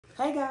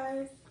Hey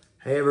guys!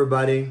 Hey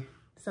everybody!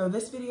 So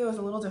this video is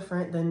a little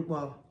different than,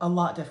 well, a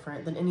lot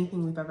different than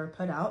anything we've ever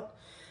put out.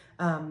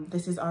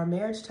 This is our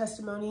marriage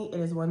testimony. It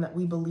is one that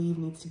we believe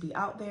needs to be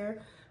out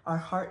there. Our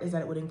heart is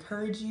that it would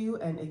encourage you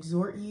and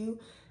exhort you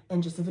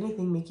and just, if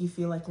anything, make you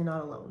feel like you're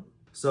not alone.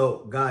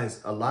 So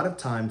guys, a lot of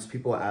times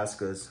people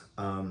ask us,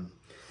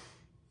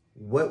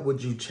 what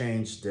would you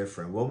change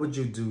different? What would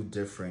you do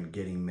different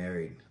getting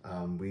married?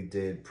 We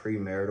did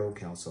premarital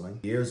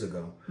counseling years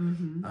ago.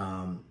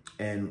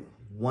 And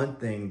one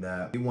thing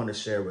that we want to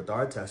share with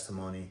our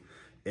testimony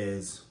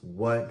is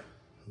what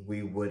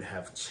we would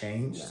have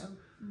changed.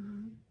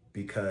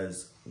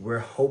 Because we're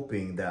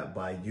hoping that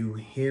by you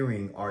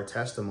hearing our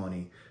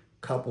testimony,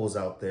 couples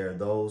out there,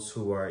 those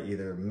who are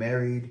either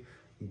married,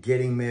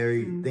 getting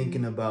married,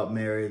 thinking about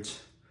marriage,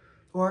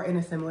 or in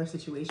a similar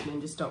situation and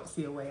just don't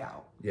see a way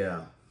out.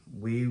 Yeah,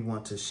 we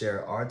want to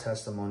share our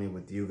testimony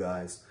with you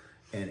guys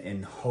and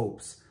in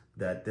hopes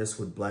that this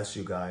would bless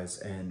you guys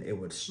and it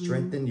would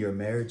strengthen your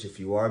marriage if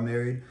you are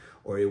married,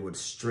 or it would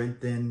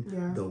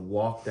strengthen the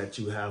walk that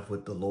you have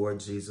with the Lord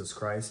Jesus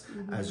Christ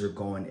as you're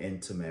going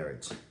into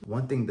marriage.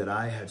 One thing that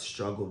I had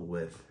struggled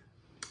with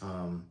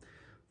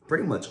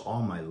pretty much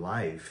all my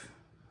life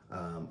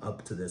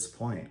up to this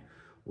point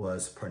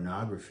was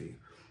pornography.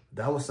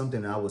 That was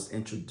something that I was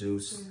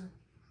introduced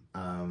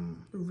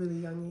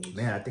Really young age.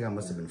 Man, I think I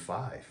must have been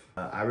 5.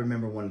 I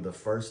remember one of the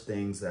first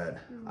things that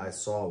I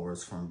saw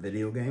was from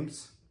video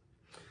games,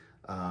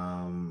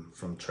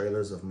 from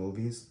trailers of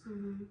movies.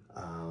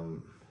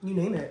 You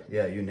name it.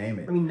 Yeah, you name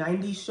it. I mean,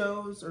 90s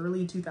shows,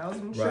 early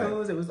 2000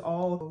 shows, it was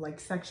all like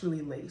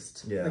sexually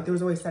laced. Yeah. Like there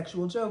was always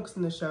sexual jokes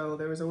in the show.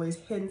 There was always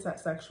hints at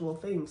sexual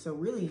things. So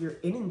really you're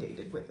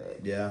inundated with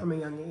it from a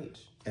young age.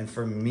 And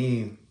for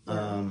me,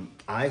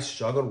 I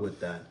struggled with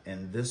that.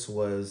 And this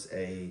was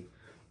a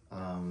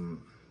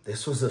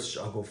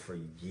struggle for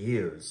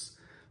years.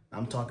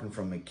 I'm talking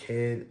from a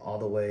kid all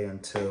the way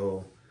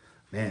until,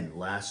 man,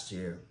 last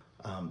year.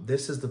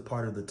 This is the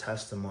part of the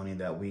testimony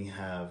that we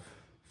have.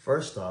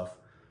 First off,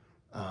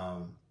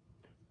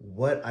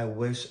 what I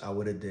wish I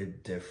would have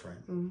did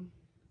different.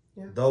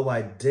 Though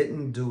I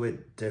didn't do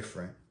it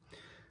different,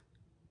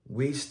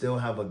 we still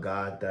have a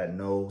God that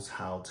knows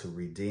how to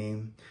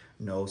redeem,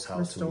 knows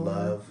how to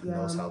love,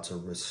 knows how to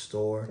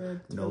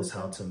restore, knows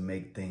how to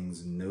make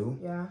things new.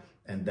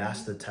 And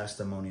that's the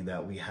testimony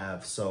that we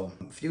have. So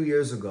a few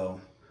years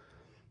ago,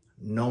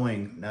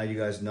 knowing, now you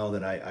guys know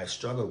that I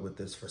struggled with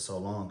this for so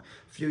long.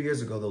 A few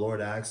years ago, the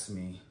Lord asked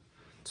me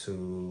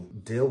to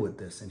deal with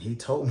this. And he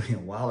told me a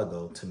while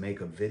ago to make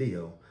a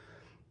video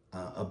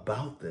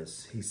about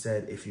this. He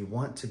said, if you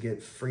want to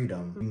get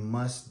freedom, you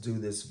must do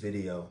this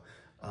video.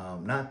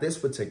 Not this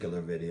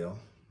particular video,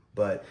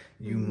 but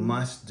you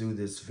must do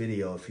this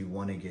video if you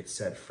want to get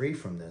set free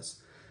from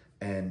this.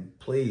 And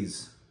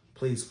please,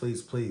 please,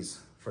 please, please,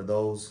 for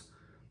those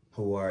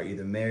who are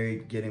either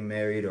married, getting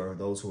married, or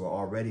those who are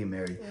already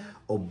married,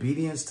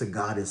 obedience to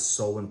God is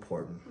so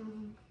important.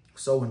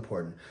 So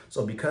important.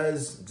 So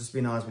because, just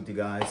being honest with you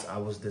guys, I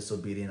was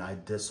disobedient, I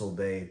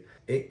disobeyed.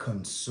 It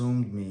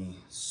consumed me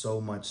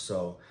so much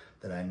so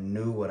that I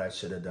knew what I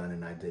should have done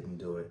and I didn't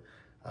do it.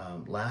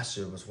 Last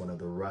year was one of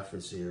the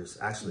roughest years,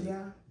 actually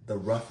the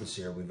roughest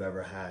year we've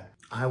ever had.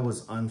 I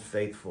was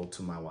unfaithful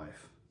to my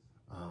wife.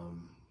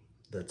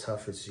 The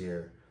toughest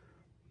year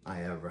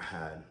I ever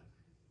had,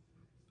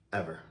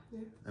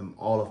 in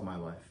all of my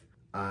life.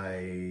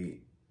 I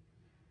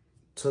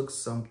took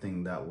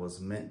something that was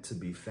meant to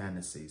be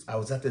fantasies. I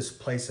was at this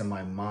place in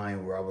my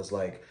mind where I was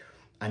like,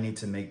 I need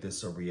to make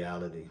this a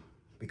reality,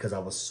 because I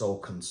was so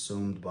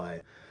consumed by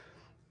it.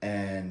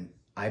 And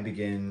I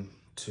began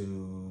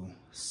to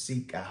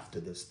seek after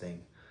this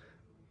thing.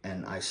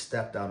 And I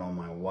stepped out on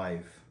my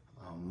wife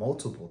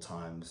multiple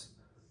times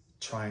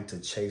trying to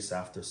chase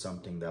after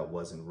something that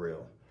wasn't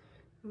real.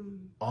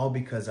 All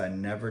because I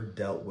never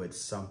dealt with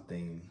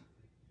something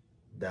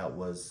that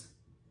was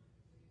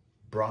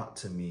brought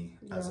to me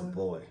as a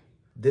boy.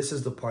 This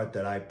is the part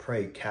that I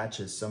pray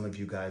catches some of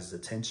you guys'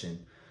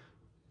 attention.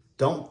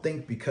 Don't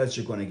think because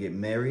you're going to get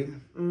married,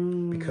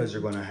 because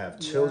you're going to have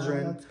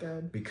children,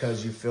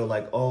 because you feel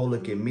like, oh,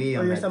 look at me, or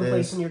I'm you're at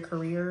someplace this. in your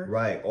career.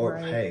 Or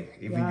hey,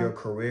 even your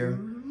career.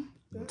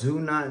 Do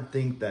not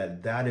think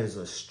that that is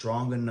a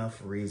strong enough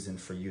reason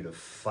for you to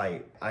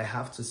fight. I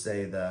have to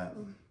say that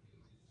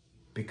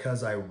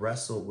because I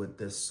wrestled with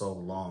this so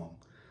long,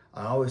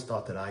 I always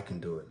thought that I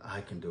can do it.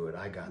 I can do it.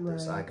 I got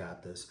this. I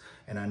got this.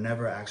 And I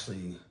never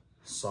actually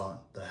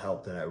sought the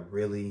help that I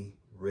really,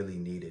 really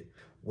needed.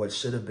 What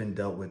should have been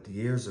dealt with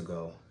years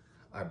ago,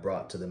 I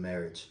brought to the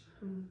marriage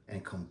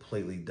and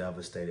completely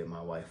devastated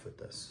my wife with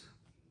this.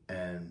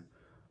 And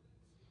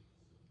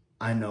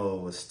I know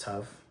it was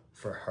tough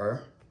for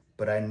her,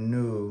 but I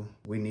knew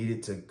we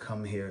needed to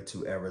come here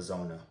to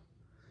Arizona.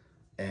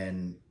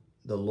 And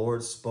the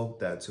Lord spoke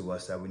that to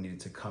us, that we needed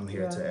to come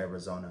here to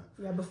Arizona.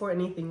 Before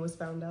anything was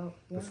found out.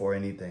 Before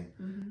anything.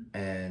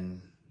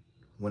 And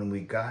when we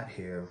got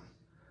here,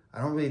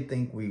 I don't really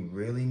think we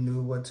really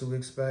knew what to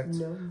expect.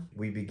 No.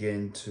 We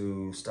began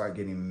to start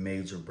getting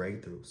major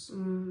breakthroughs.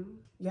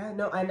 Yeah,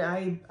 no, and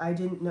I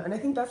didn't know. And I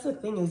think that's the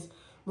thing is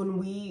when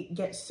we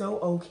get so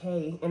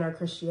okay in our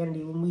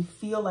Christianity, when we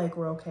feel like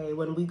we're okay,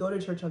 when we go to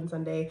church on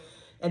Sunday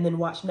and then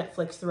watch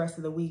Netflix the rest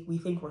of the week, we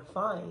think we're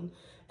fine.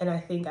 And I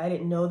think I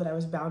didn't know that I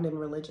was bound in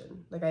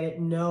religion. Like I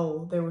didn't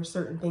know there were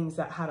certain things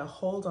that had a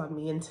hold on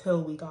me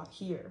until we got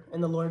here.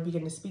 And the Lord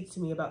began to speak to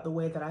me about the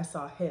way that I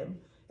saw him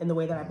and the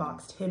way that I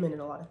boxed him in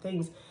a lot of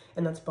things.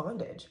 And that's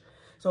bondage.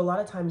 So a lot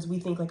of times we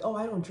think like, oh,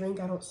 I don't drink,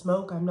 I don't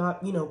smoke, I'm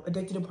not,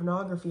 addicted to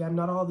pornography, I'm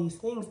not all these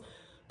things.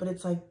 But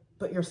it's like,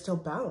 but you're still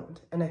bound.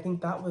 And I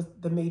think that was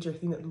the major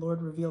thing that the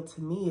Lord revealed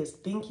to me is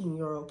thinking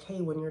you're okay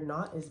when you're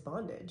not is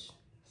bondage.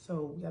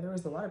 So yeah, there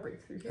was a lot of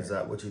breakthrough here. Is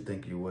that what you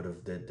think you would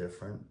have did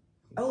different?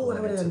 Oh, what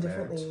I would have done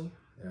differently.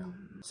 Yeah.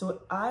 So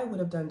what I would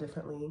have done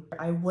differently,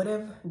 I would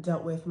have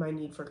dealt with my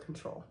need for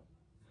control.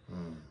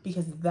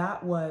 Because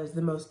that was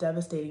the most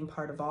devastating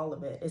part of all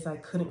of it is I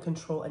couldn't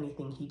control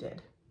anything he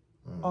did.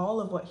 All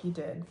of what he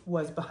did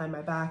was behind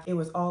my back. It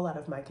was all out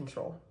of my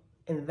control.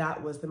 And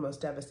that was the most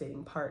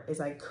devastating part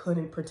is I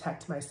couldn't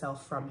protect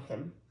myself from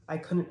him. I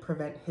couldn't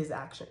prevent his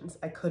actions.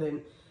 I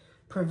couldn't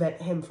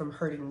prevent him from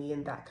hurting me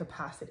in that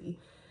capacity.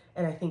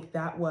 And I think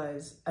that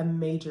was a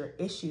major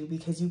issue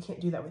because you can't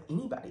do that with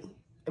anybody.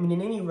 I mean,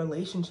 in any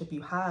relationship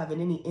you have,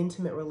 in any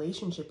intimate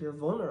relationship, you're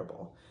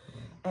vulnerable.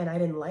 And I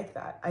didn't like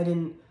that. I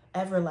didn't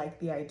ever like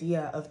the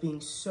idea of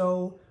being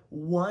so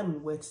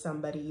one with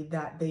somebody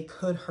that they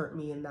could hurt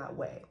me in that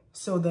way.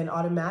 So then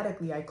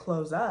automatically I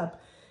close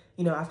up,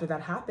 after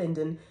that happened,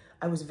 and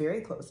I was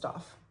very closed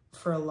off.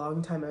 For a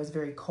long time, I was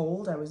very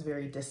cold. I was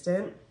very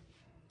distant.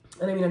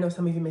 And I mean, I know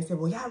some of you may say,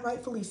 well, yeah,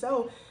 rightfully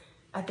so.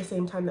 At the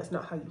same time, that's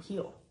not how you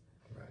heal.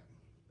 Right.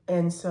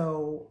 And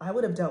so I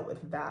would have dealt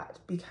with that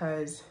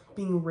because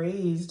being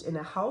raised in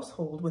a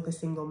household with a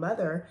single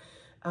mother,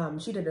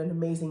 she did an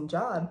amazing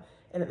job.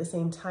 And at the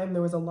same time,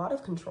 there was a lot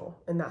of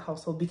control in that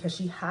household because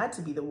she had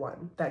to be the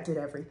one that did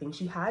everything.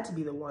 She had to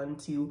be the one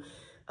to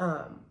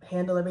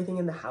handle everything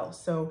in the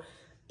house. So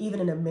even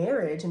in a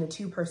marriage, in a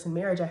two-person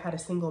marriage, I had a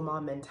single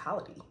mom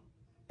mentality.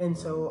 And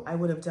so I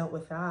would have dealt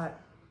with that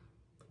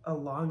a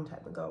long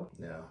time ago.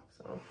 Yeah.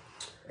 So,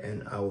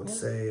 and I would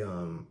say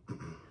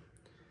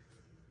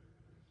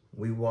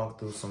we walked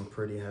through some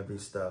pretty heavy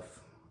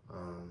stuff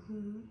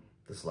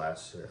this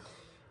last year.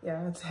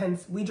 Yeah, it's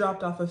hence we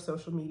dropped off of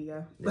social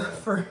media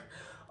for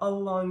a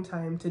long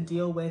time to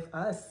deal with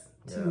us,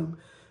 to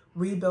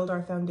rebuild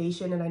our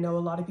foundation. And I know a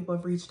lot of people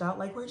have reached out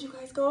like, where'd you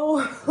guys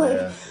go?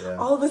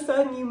 All of a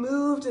sudden you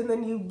moved and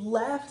then you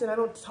left and I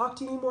don't talk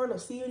to you anymore, I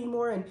don't see you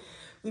anymore. And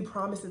we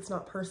promise it's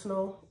not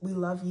personal. We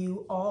love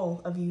you,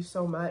 all of you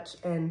so much.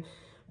 And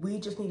we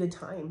just needed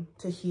time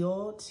to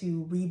heal,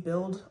 to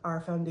rebuild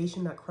our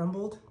foundation that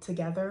crumbled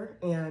together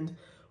and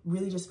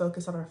really just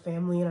focus on our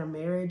family and our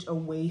marriage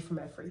away from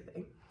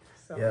everything.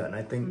 So, yeah, and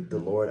I think the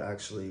Lord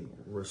actually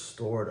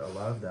restored a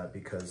lot of that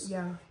because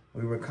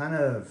we were kind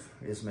of,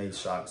 this may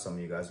shock some of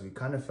you guys, we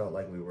kind of felt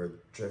like we were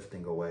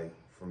drifting away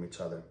from each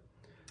other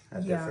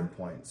at different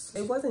points.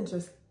 It wasn't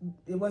just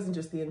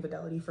the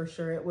infidelity for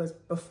sure. It was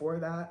before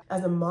that.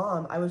 As a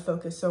mom, I would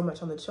focus so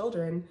much on the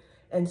children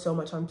and so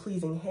much on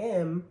pleasing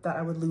him that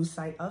I would lose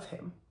sight of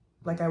him.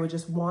 Like I would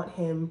just want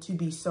him to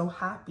be so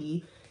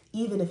happy,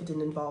 even if it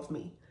didn't involve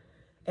me.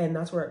 And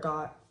that's where it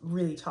got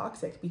really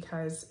toxic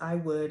because I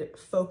would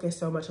focus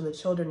so much on the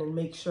children and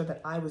make sure that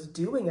I was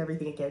doing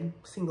everything, again,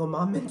 single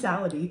mom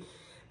mentality,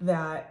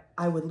 that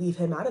I would leave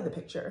him out of the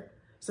picture.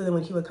 So then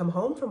when he would come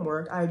home from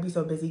work, I would be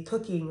so busy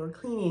cooking or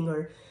cleaning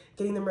or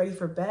getting them ready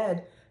for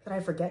bed that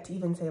I forget to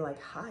even say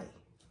like, hi,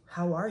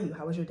 how are you?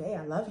 How was your day?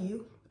 I love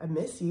you. I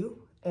miss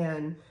you.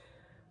 And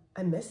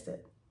I missed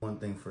it. One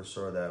thing for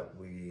sure that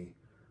we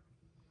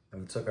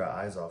took our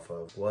eyes off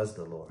of was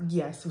the Lord.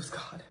 Yes, it was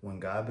God. When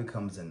God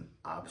becomes an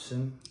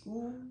option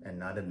and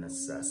not a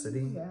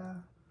necessity,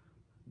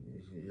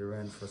 you're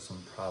in for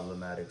some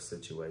problematic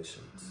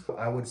situations.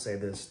 I would say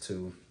this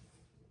to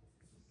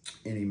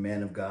any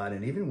man of God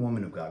and even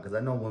woman of God, because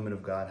I know women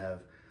of God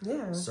have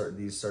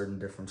certain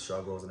different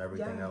struggles and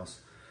everything else.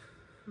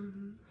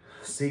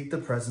 Seek the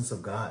presence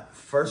of God.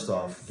 First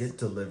off, get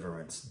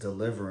deliverance.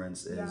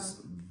 Deliverance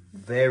is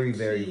very,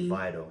 very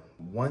vital.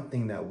 One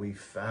thing that we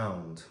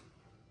found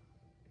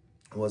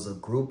was a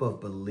group of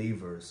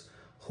believers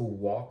who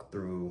walked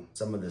through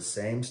some of the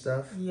same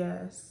stuff.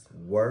 Yes.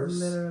 Worse.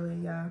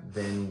 Literally,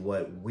 than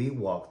what we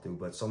walked through.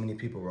 But so many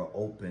people were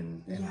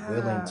open and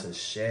willing to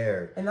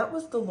share. And that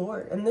was the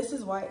Lord. And this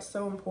is why it's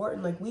so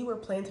important. Like we were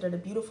planted at a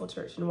beautiful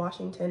church in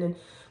Washington and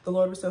the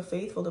Lord was so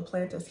faithful to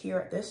plant us here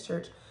at this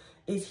church.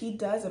 Is he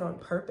does it on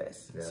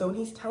purpose. So when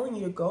he's telling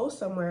you to go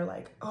somewhere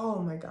like, oh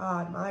my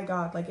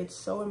God, like it's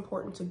so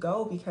important to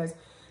go because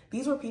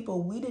these were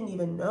people we didn't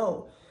even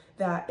know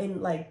that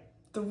in like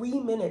 3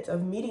 minutes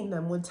of meeting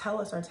them would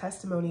tell us our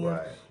testimony of,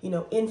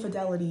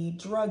 infidelity,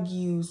 drug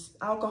use,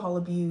 alcohol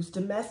abuse,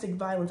 domestic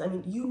violence. I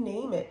mean, you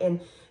name it.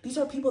 And these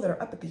are people that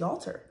are up at the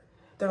altar.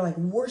 they're like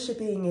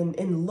worshiping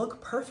and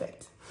look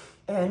perfect.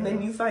 And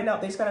then you find out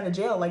they just got out of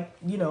jail like,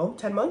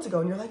 10 months ago.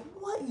 And you're like,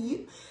 what?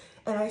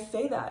 And I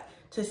say that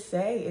to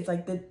say, it's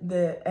like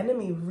the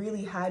enemy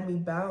really had me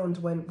bound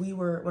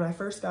when I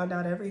first found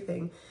out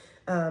everything.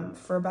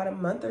 For about a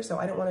month or so,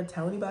 I didn't want to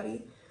tell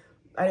anybody.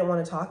 I didn't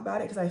want to talk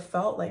about it because I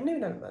felt like,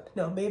 maybe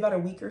about a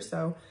week or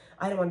so,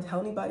 I didn't want to tell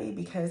anybody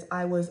because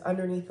I was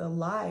underneath the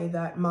lie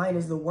that mine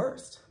is the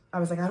worst. I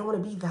was like, I don't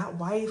want to be that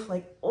wife.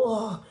 Like,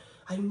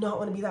 I do not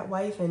want to be that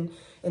wife, and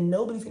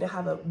nobody's going to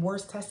have a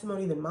worse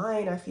testimony than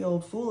mine. I feel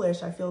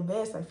foolish. I feel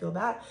this, I feel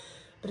that.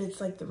 But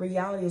it's like the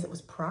reality is it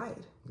was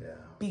pride. Yeah.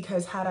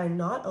 Because had I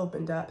not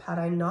opened up, had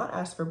I not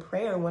asked for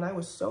prayer when I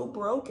was so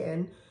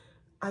broken,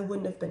 I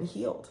wouldn't have been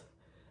healed.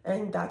 And I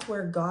think that's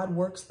where God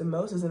works the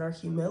most, is in our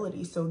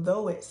humility. So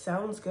though it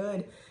sounds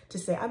good to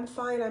say, I'm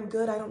fine, I'm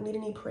good, I don't need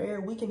any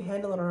prayer, we can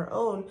handle it on our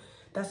own,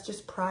 that's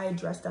just pride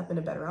dressed up in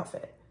a better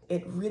outfit.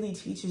 It really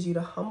teaches you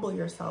to humble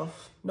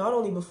yourself, not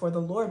only before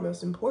the Lord,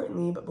 most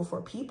importantly, but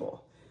before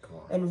people.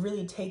 And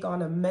really take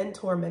on a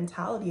mentor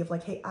mentality of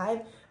like, hey,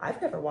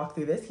 I've never walked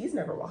through this. He's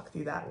never walked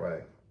through that.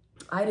 Right.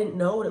 I didn't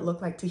know what it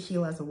looked like to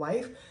heal as a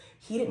wife.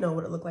 He didn't know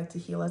what it looked like to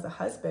heal as a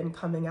husband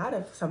coming out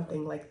of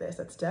something like this.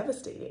 That's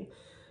devastating.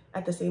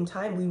 At the same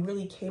time, we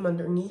really came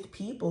underneath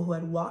people who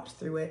had walked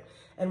through it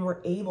and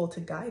were able to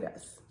guide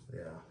us.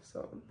 Yeah.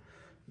 So.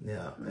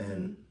 Yeah.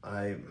 And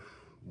I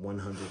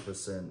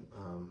 100%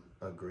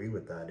 agree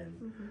with that.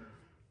 And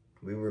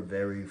we were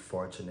very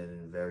fortunate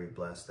and very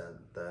blessed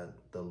that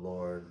the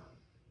Lord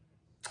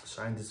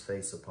shined his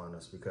face upon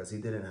us, because he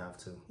didn't have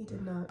to. He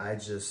did not. I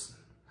just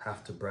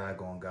have to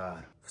brag on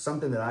God.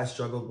 Something that I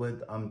struggled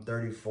with, I'm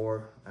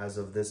 34 as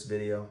of this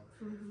video.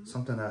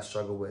 Something that I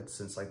struggled with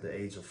since like the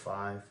age of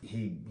 5.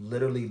 He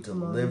literally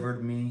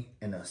delivered me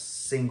in a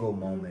single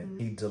moment.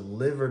 He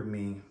delivered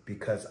me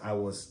because I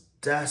was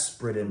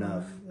desperate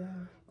enough. Yeah.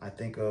 I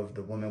think of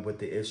the woman with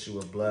the issue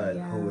of blood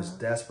who was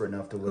desperate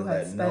enough to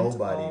let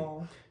nobody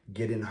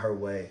get in her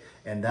way.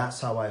 And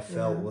that's how I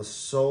felt, was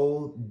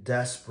so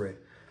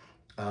desperate.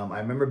 I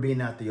remember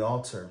being at the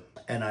altar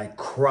and I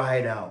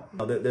cried out.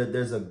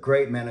 There's a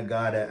great man of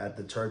God at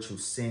the church who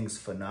sings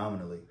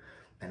phenomenally.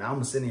 And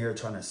I'm sitting here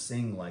trying to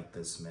sing like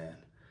this man.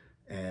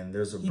 And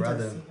there's a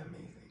brother. Does sing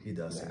amazing. He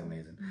does sing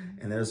amazing.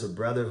 And there's a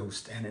brother who's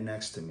standing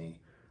next to me.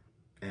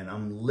 And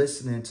I'm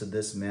listening to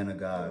this man of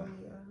God.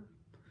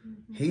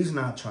 He's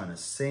not trying to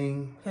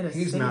sing.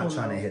 He's not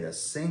trying to hit a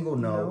single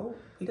note. No,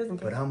 he doesn't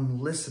care. But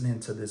I'm listening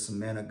to this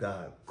man of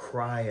God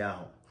cry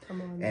out.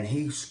 And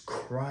he's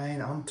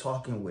crying. I'm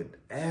talking with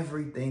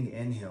everything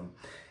in him.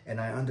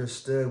 And I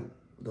understood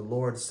the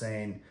Lord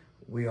saying,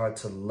 we are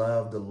to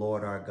love the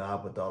Lord our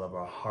God with all of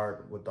our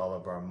heart, with all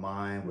of our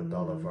mind, with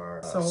all of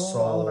our soul,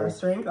 all of our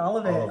strength, all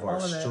of it. All of our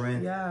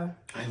strength. Yeah.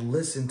 I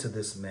listened to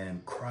this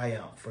man cry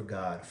out for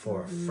God,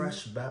 for a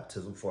fresh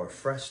baptism, for a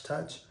fresh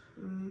touch.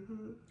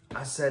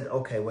 I said,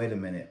 okay, wait a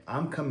minute.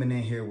 I'm coming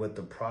in here with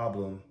the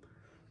problem.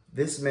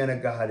 This man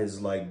of God is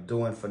like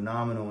doing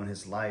phenomenal in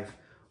his life.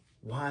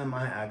 Why am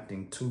I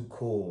acting too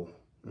cool?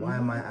 Why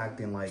am I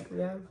acting like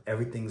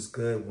everything's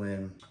good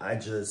when I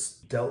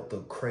just dealt the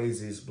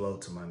craziest blow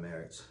to my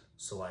marriage?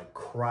 So I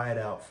cried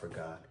out for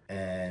God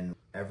and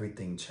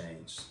everything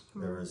changed.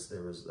 There was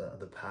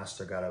the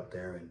pastor got up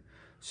there and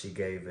she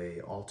gave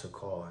a altar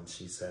call and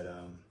she said,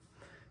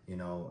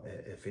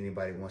 if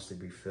anybody wants to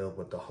be filled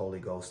with the Holy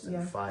Ghost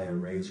and fire,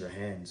 raise your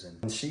hands.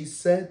 And she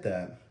said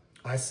that.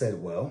 I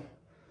said, well,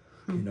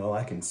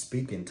 I can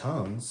speak in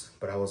tongues,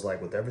 but I was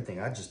like, with everything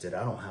I just did,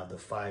 I don't have the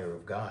fire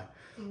of God.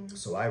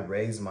 So I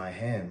raised my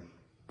hand.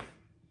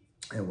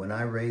 And when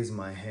I raised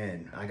my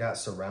hand, I got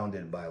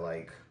surrounded by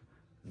like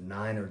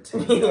 9 or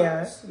 10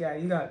 guys. Yeah,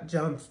 you got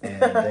jumped.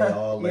 And they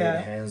all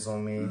laid hands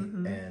on me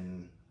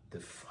and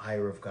the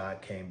fire of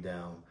God came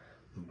down,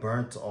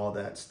 burnt all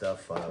that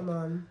stuff up. Come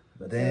on.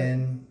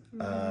 Then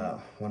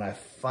when I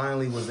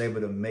finally was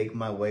able to make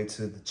my way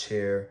to the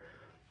chair,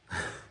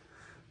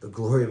 the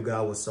glory of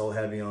God was so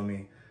heavy on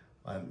me.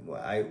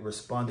 I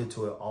responded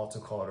to an altar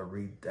call to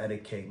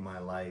rededicate my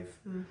life.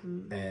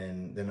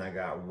 And then I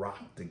got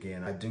rocked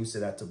again. I do say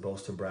that to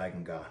boast to brag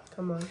in God.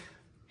 Come on.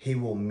 He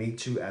will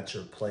meet you at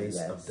your place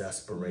of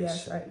desperation.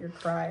 Yes, at your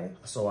cry.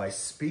 So I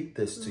speak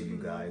this to you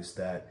guys,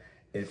 that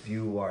if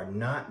you are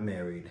not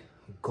married,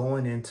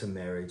 going into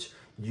marriage,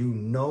 you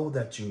know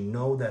that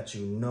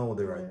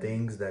there are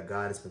things that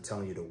God has been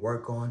telling you to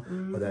work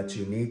on or that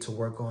you need to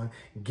work on.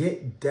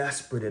 Get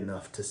desperate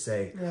enough to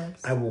say,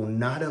 I will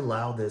not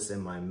allow this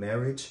in my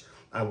marriage.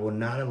 I will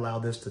not allow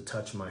this to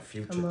touch my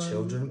future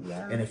children.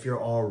 And if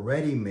you're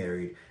already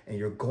married and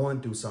you're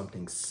going through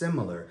something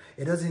similar,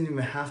 it doesn't even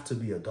have to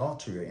be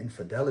adultery or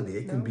infidelity.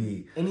 It can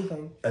be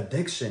anything,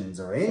 addictions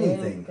or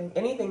anything.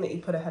 Anything that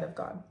you put ahead of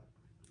God.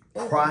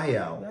 Cry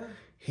out.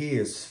 He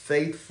is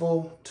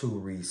faithful to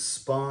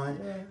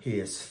respond. He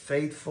is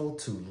faithful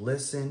to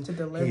listen. To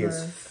deliver. He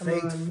is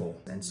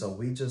faithful. And so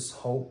we just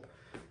hope,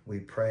 we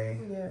pray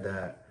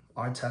that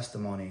our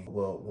testimony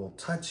will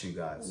touch you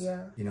guys.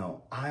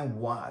 I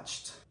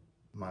watched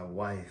my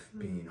wife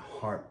being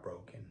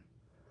heartbroken.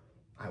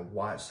 I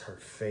watched her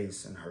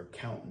face and her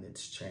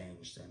countenance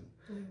changed,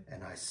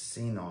 and I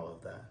seen all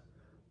of that.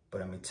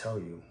 But let me tell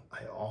you,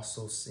 I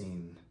also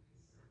seen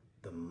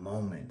the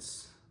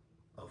moments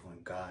of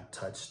when God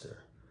touched her.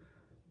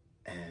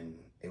 And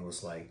it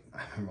was like,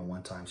 I remember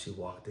one time she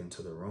walked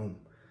into the room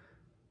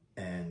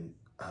and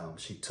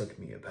she took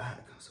me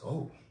aback. I was,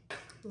 oh,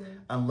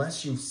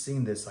 unless you've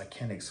seen this, I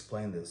can't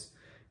explain this.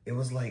 It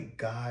was like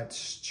God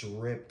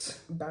stripped.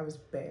 I was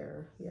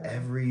bare. Yeah.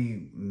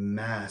 Every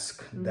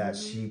mask that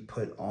she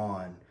put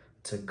on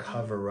to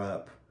cover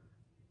up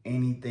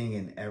anything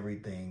and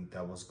everything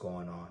that was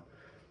going on.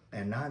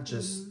 And not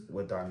just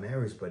with our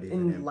marriage, but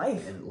even in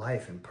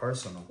life, and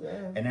personal. Yeah.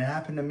 And it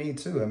happened to me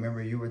too. I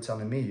remember you were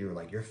telling me, you were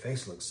like, your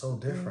face looks so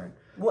different.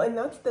 Well, and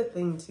that's the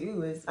thing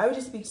too, is I would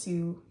just speak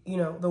to,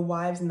 the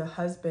wives and the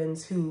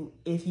husbands who,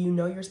 if you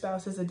know your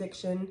spouse's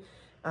addiction,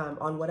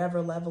 on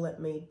whatever level it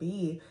may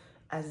be,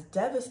 as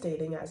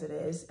devastating as it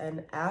is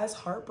and as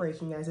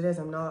heartbreaking as it is,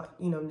 I'm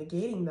not,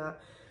 negating that,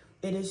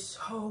 it is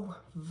so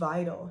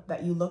vital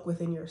that you look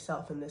within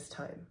yourself in this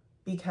time.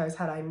 Because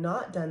had I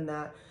not done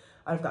that,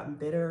 I've gotten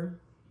bitter,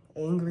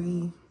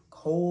 angry,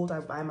 cold.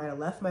 I might have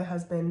left my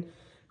husband.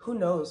 Who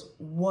knows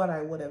what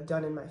I would have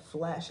done in my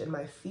flesh and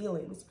my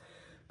feelings.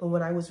 But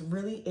when I was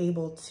really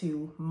able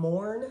to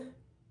mourn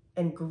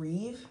and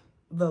grieve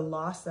the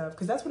loss of,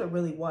 because that's what it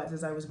really was,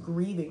 is I was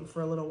grieving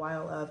for a little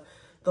while of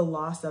the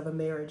loss of a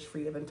marriage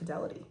free of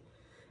infidelity.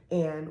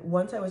 And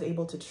once I was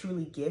able to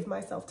truly give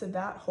myself to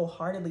that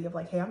wholeheartedly of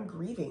like, hey, I'm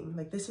grieving.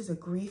 Like, this is a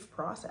grief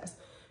process.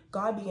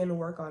 God began to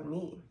work on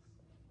me.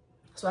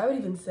 So I would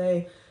even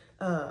say,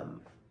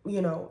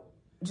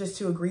 just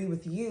to agree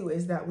with you,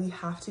 is that we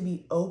have to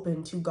be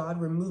open to God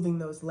removing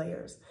those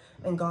layers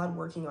and God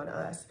working on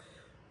us.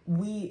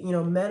 We,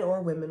 men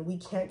or women, we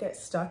can't get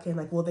stuck in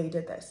like, well, they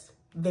did this.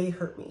 They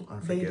hurt me.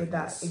 They did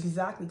that.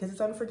 Exactly. Because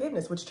it's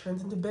unforgiveness, which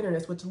turns into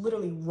bitterness, which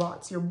literally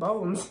rots your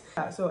bones.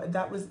 So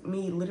that was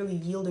me literally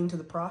yielding to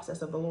the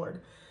process of the Lord,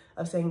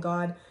 of saying,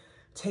 God,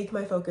 take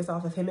my focus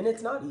off of him. And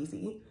it's not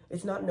easy.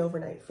 It's not an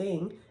overnight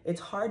thing.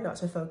 It's hard not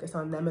to focus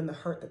on them and the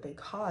hurt that they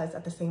caused.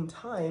 At the same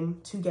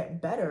time, to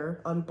get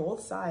better on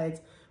both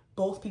sides,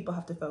 both people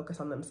have to focus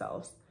on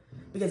themselves.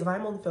 Because if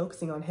I'm only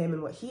focusing on him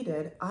and what he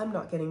did, I'm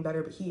not getting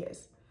better, but he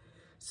is.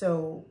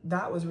 So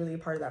that was really a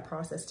part of that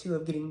process too,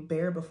 of getting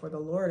bare before the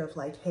Lord, of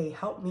like, hey,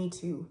 help me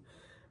too.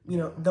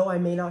 Though I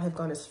may not have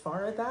gone as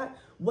far as that,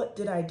 what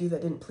did I do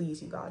that didn't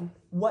please you, God?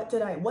 What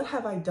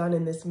have I done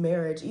in this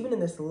marriage, even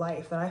in this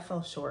life, that I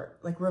fell short?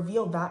 Like,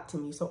 reveal that to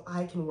me so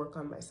I can work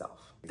on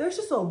myself. There's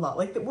just a lot,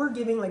 like, that we're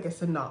giving like a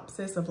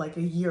synopsis of like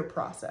a year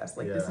process.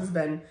 Like, this has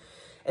been,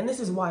 and this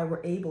is why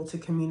we're able to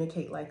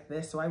communicate like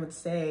this. So I would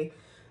say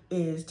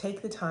is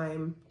take the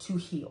time to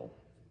heal,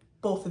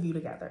 both of you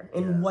together,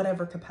 in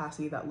whatever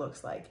capacity that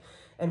looks like.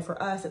 And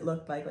for us, it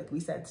looked like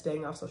we said,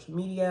 staying off social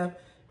media,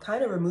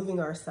 kind of removing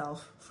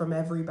ourselves from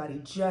everybody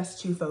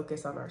just to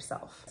focus on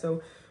ourselves.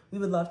 So we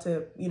would love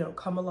to,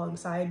 come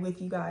alongside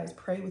with you guys,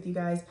 pray with you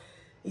guys.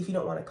 If you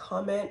don't want to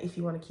comment, if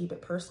you want to keep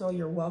it personal,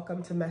 you're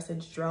welcome to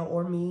message Drell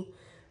or me,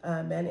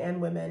 men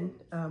and women.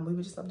 We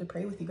would just love to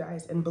pray with you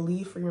guys and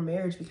believe for your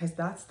marriage, because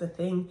that's the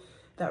thing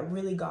that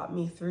really got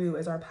me through.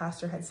 As our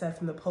pastor had said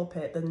from the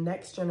pulpit, the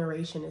next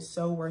generation is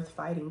so worth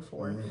fighting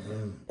for.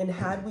 And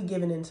had we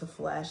given into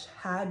flesh,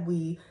 had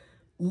we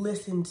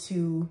listened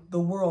to the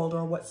world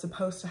or what's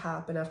supposed to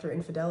happen after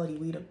infidelity,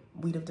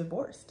 we'd have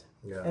divorced.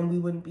 And we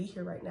wouldn't be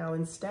here right now.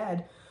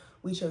 Instead,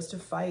 we chose to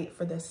fight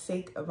for the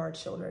sake of our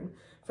children,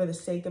 for the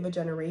sake of a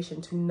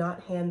generation, to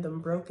not hand them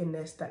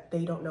brokenness that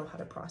they don't know how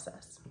to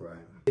process. Right.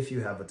 If you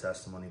have a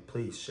testimony,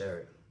 please share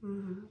it.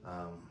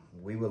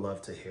 We would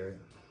love to hear it.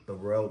 The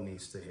world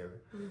needs to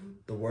hear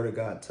it. The word of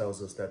God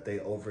tells us that they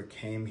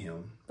overcame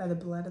him by the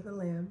blood of the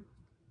Lamb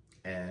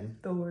and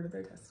the word of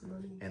their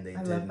testimony. And they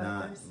did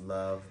not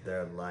love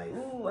their life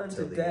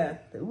unto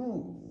death.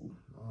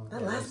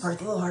 That last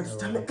part's a little hard to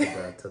stomach. Unto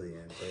death, to the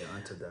end.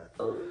 Unto death.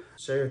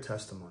 Share your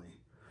testimony.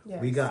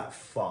 We got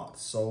fought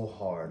so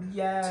hard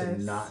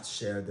to not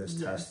share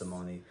this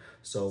testimony.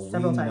 So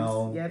several we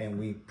know and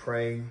we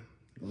pray,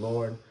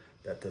 Lord,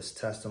 that this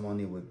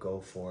testimony would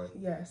go forth,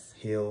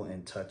 heal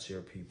and touch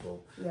your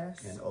people,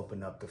 and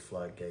open up the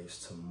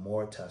floodgates to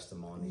more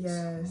testimonies,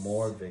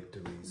 more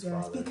victories,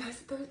 Father.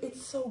 Because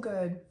it's so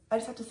good. I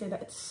just have to say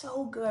that it's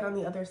so good on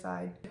the other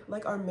side.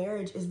 Like, our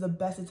marriage is the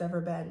best it's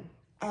ever been,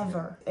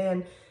 ever.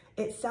 And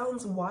it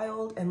sounds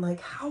wild and like,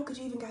 how could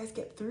you even guys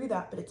get through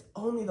that? But it's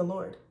only the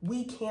Lord.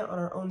 We can't on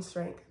our own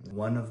strength.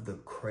 One of the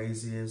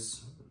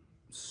craziest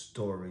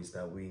stories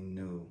that we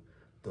knew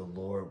the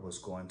Lord was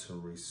going to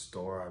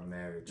restore our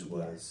marriage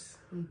was,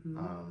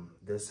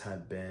 this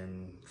had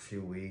been a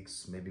few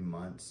weeks, maybe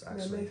months,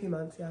 actually. Maybe a few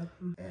months,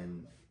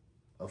 And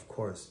of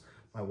course,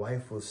 my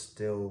wife was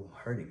still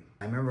hurting.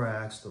 I remember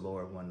I asked the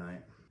Lord one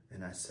night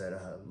and I said,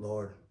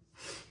 Lord,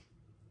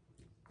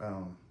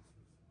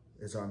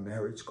 is our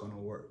marriage going to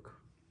work?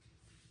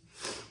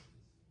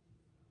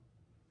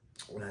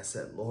 And I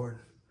said,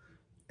 Lord,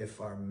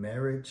 if our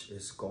marriage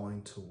is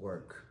going to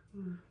work,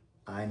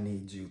 I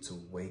need you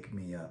to wake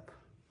me up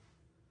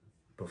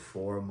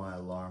before my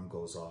alarm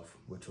goes off,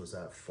 which was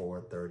at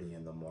 4:30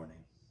 in the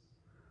morning.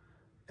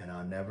 And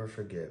I'll never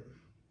forget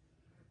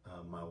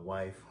my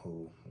wife,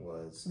 who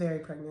was very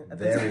pregnant,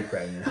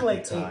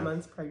 like 8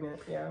 months pregnant.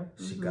 Yeah.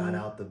 She got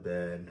out the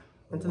bed,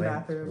 went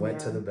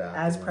to the bathroom,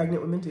 as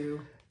pregnant women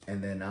do.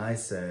 And then I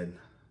said,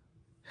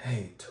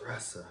 "Hey,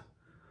 Teresa,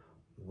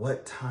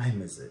 what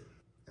time is it?"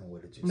 And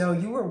what did you say? No,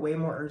 you were way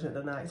more urgent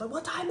than that. He's like,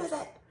 "What time is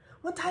it?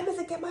 What time is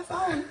it? Get my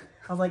phone."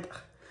 I was like,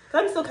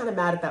 I'm still kind of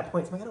mad at that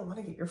point. So I'm like, I don't want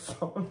to get your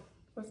phone.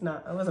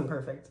 I wasn't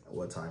perfect.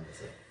 What time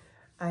is it?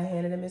 I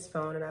handed him his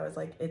phone and I was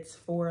like, it's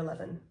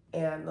 4:11.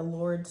 And the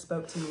Lord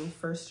spoke to me,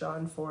 1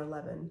 John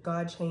 4:11.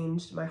 God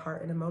changed my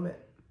heart in a moment.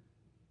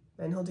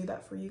 And he'll do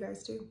that for you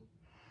guys too.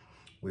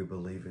 We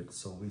believe it.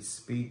 So we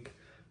speak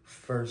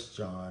 1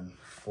 John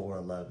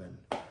 4:11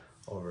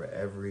 over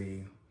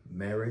every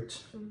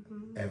marriage,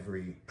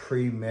 every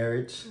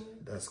pre-marriage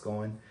that's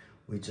going.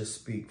 We just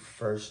speak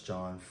 1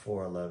 John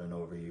 4:11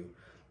 over you.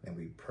 And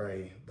we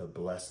pray the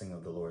blessing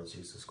of the Lord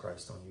Jesus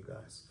Christ on you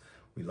guys.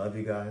 We love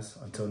you guys.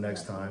 Until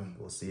next time,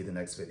 we'll see you in the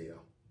next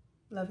video.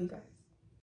 Love you guys.